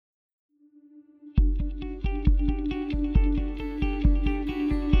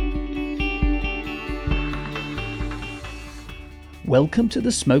Welcome to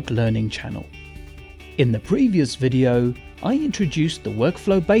the Smoke Learning channel. In the previous video, I introduced the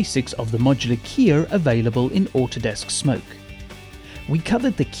workflow basics of the modular keyer available in Autodesk Smoke. We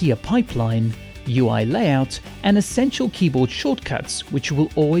covered the keyer pipeline, UI layout, and essential keyboard shortcuts which you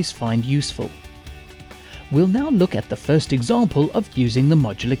will always find useful. We'll now look at the first example of using the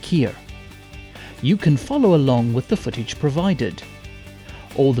modular keyer. You can follow along with the footage provided.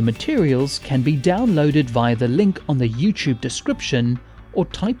 All the materials can be downloaded via the link on the YouTube description or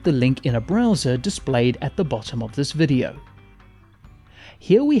type the link in a browser displayed at the bottom of this video.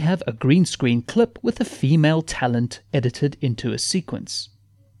 Here we have a green screen clip with a female talent edited into a sequence.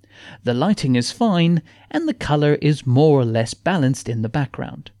 The lighting is fine and the color is more or less balanced in the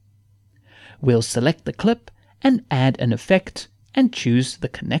background. We'll select the clip and add an effect and choose the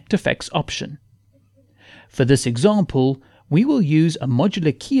Connect Effects option. For this example, we will use a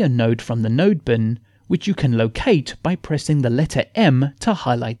modular keyer node from the node bin, which you can locate by pressing the letter M to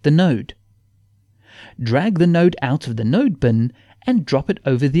highlight the node. Drag the node out of the node bin and drop it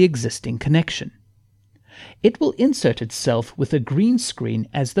over the existing connection. It will insert itself with a green screen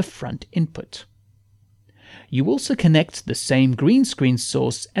as the front input. You also connect the same green screen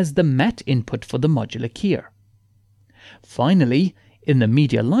source as the matte input for the modular keyer. Finally, in the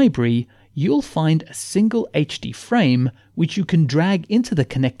media library, you'll find a single HD frame which you can drag into the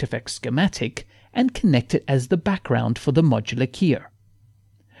Connect Effects schematic and connect it as the background for the modular keyer.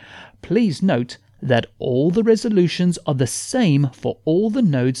 Please note that all the resolutions are the same for all the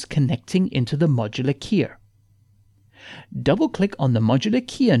nodes connecting into the modular keyer. Double-click on the modular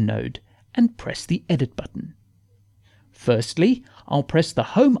keyer node and press the Edit button. Firstly, I'll press the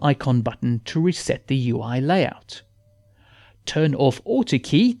Home icon button to reset the UI layout. Turn off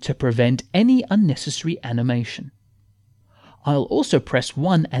AutoKey to prevent any unnecessary animation. I'll also press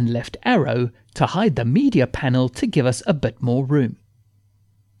 1 and left arrow to hide the media panel to give us a bit more room.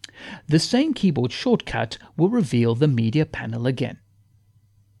 The same keyboard shortcut will reveal the media panel again.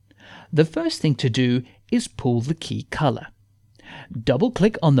 The first thing to do is pull the key color.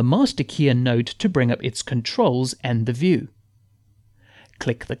 Double-click on the Master Keyer node to bring up its controls and the view.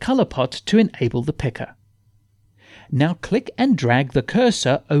 Click the color pot to enable the picker. Now click and drag the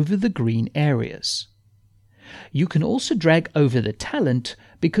cursor over the green areas. You can also drag over the talent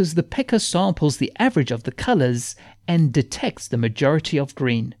because the picker samples the average of the colors and detects the majority of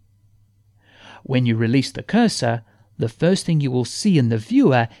green. When you release the cursor, the first thing you will see in the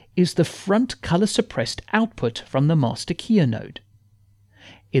viewer is the front color suppressed output from the Master Keyer node.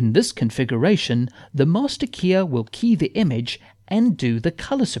 In this configuration, the Master Keyer will key the image and do the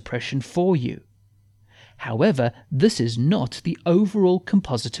color suppression for you. However, this is not the overall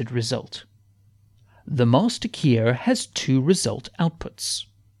composited result. The Master Keyer has two result outputs.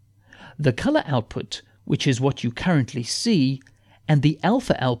 The color output, which is what you currently see, and the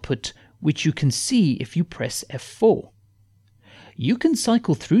alpha output, which you can see if you press F4. You can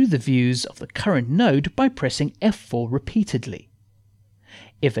cycle through the views of the current node by pressing F4 repeatedly.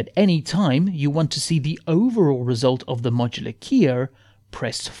 If at any time you want to see the overall result of the modular keyer,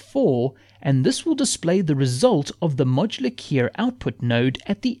 press 4 and this will display the result of the modular keyer output node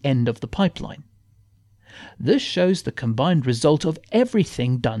at the end of the pipeline. This shows the combined result of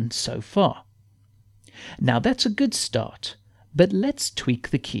everything done so far. Now that's a good start, but let's tweak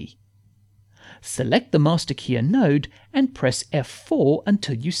the key. Select the Master Keyer node and press F4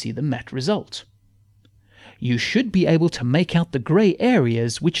 until you see the matte result. You should be able to make out the gray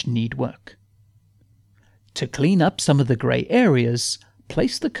areas which need work. To clean up some of the gray areas,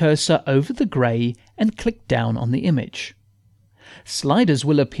 place the cursor over the gray and click down on the image. Sliders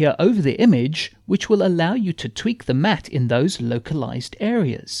will appear over the image which will allow you to tweak the matte in those localized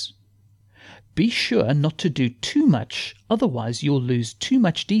areas. Be sure not to do too much, otherwise you'll lose too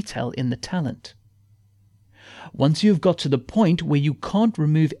much detail in the talent. Once you've got to the point where you can't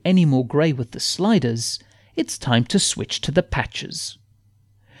remove any more gray with the sliders, it's time to switch to the patches.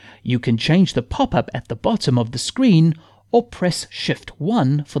 You can change the pop-up at the bottom of the screen or press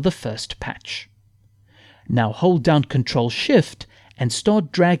Shift-1 for the first patch. Now hold down Ctrl-Shift and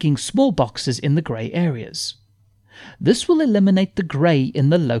start dragging small boxes in the gray areas. This will eliminate the gray in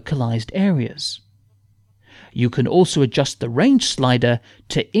the localized areas. You can also adjust the range slider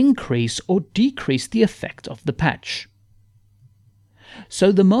to increase or decrease the effect of the patch.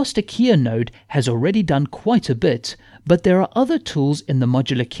 So the Master Keyer node has already done quite a bit, but there are other tools in the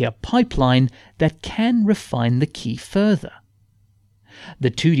modular keyer pipeline that can refine the key further.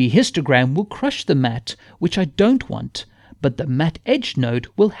 The 2D histogram will crush the matte, which I don't want, but the matte edge node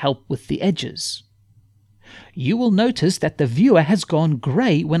will help with the edges. You will notice that the viewer has gone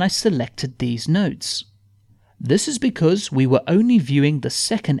gray when I selected these nodes. This is because we were only viewing the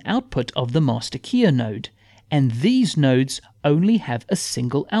second output of the master keyer node, and these nodes only have a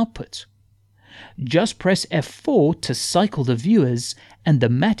single output. Just press F4 to cycle the viewers and the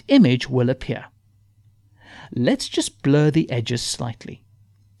matte image will appear. Let's just blur the edges slightly.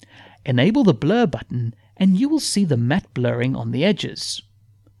 Enable the blur button and you will see the matte blurring on the edges.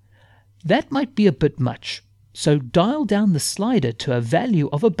 That might be a bit much, so dial down the slider to a value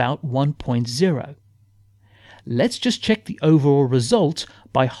of about 1.0. Let's just check the overall result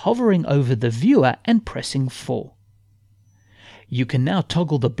by hovering over the viewer and pressing 4. You can now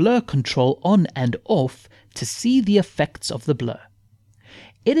toggle the blur control on and off to see the effects of the blur.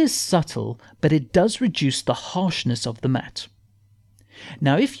 It is subtle, but it does reduce the harshness of the matte.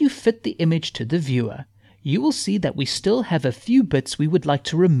 Now if you fit the image to the viewer, you will see that we still have a few bits we would like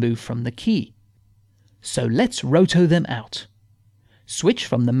to remove from the key. So let's roto them out. Switch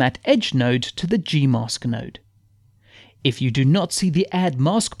from the matte edge node to the Gmask node. If you do not see the Add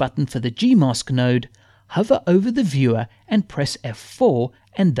Mask button for the Gmask node, hover over the viewer and press F4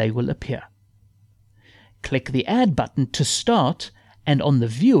 and they will appear. Click the Add button to start, and on the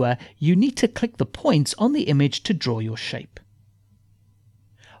viewer you need to click the points on the image to draw your shape.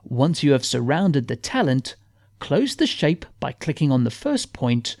 Once you have surrounded the talent, close the shape by clicking on the first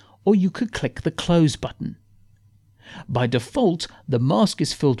point, or you could click the Close button. By default, the mask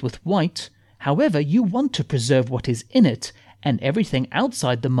is filled with white. However, you want to preserve what is in it, and everything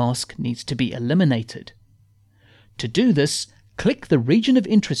outside the mask needs to be eliminated. To do this, click the Region of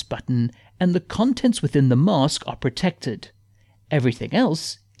Interest button and the contents within the mask are protected. Everything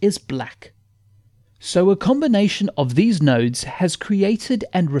else is black. So a combination of these nodes has created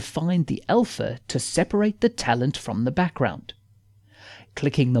and refined the alpha to separate the talent from the background.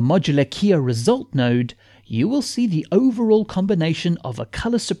 Clicking the Modular Keyer Result node, you will see the overall combination of a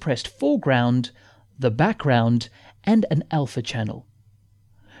color-suppressed foreground, the background, and an alpha channel.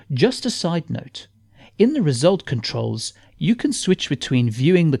 Just a side note, in the result controls, you can switch between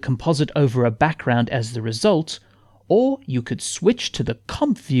viewing the composite over a background as the result, or you could switch to the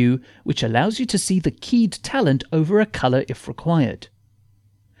comp view, which allows you to see the keyed talent over a color if required.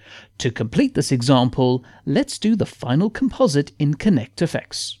 To complete this example, let's do the final composite in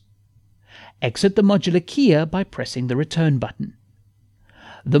ConnectFX. Exit the Modular Keyer by pressing the Return button.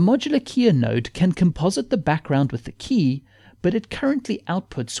 The Modular Keyer node can composite the background with the key, but it currently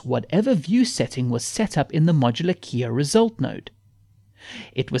outputs whatever view setting was set up in the Modular Keyer Result node.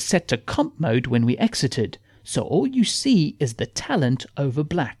 It was set to comp mode when we exited, so all you see is the talent over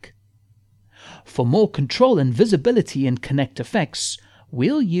black. For more control and visibility in ConnectFX,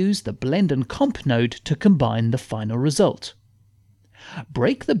 we'll use the Blend and Comp node to combine the final result.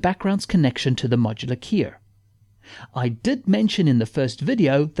 Break the background's connection to the Modular Keyer. I did mention in the first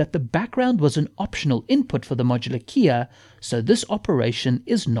video that the background was an optional input for the Modular Keyer, so this operation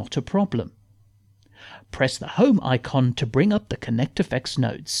is not a problem. Press the Home icon to bring up the ConnectFX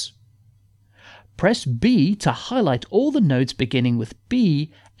nodes. Press B to highlight all the nodes beginning with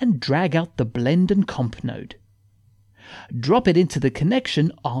B and drag out the Blend and Comp node. Drop it into the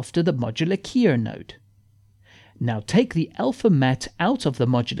connection after the Modular Keyer node. Now take the alpha matte out of the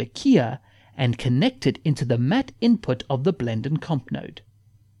Modular Keyer and connect it into the matte input of the Blend and Comp node.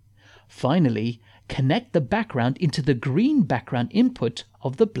 Finally, connect the background into the green background input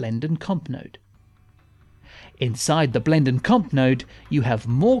of the Blend and Comp node. Inside the Blend and Comp node, you have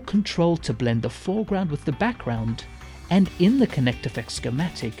more control to blend the foreground with the background, and in the ConnectFX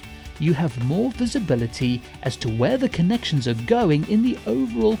schematic, you have more visibility as to where the connections are going in the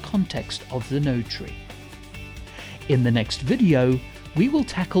overall context of the node tree. In the next video, we will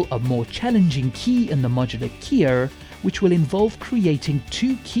tackle a more challenging key in the Modular Keyer, which will involve creating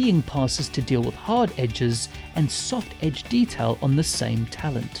two keying passes to deal with hard edges and soft edge detail on the same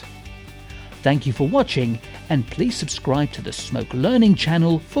talent. Thank you for watching, and please subscribe to the Smoke Learning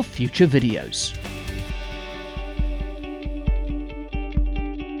channel for future videos.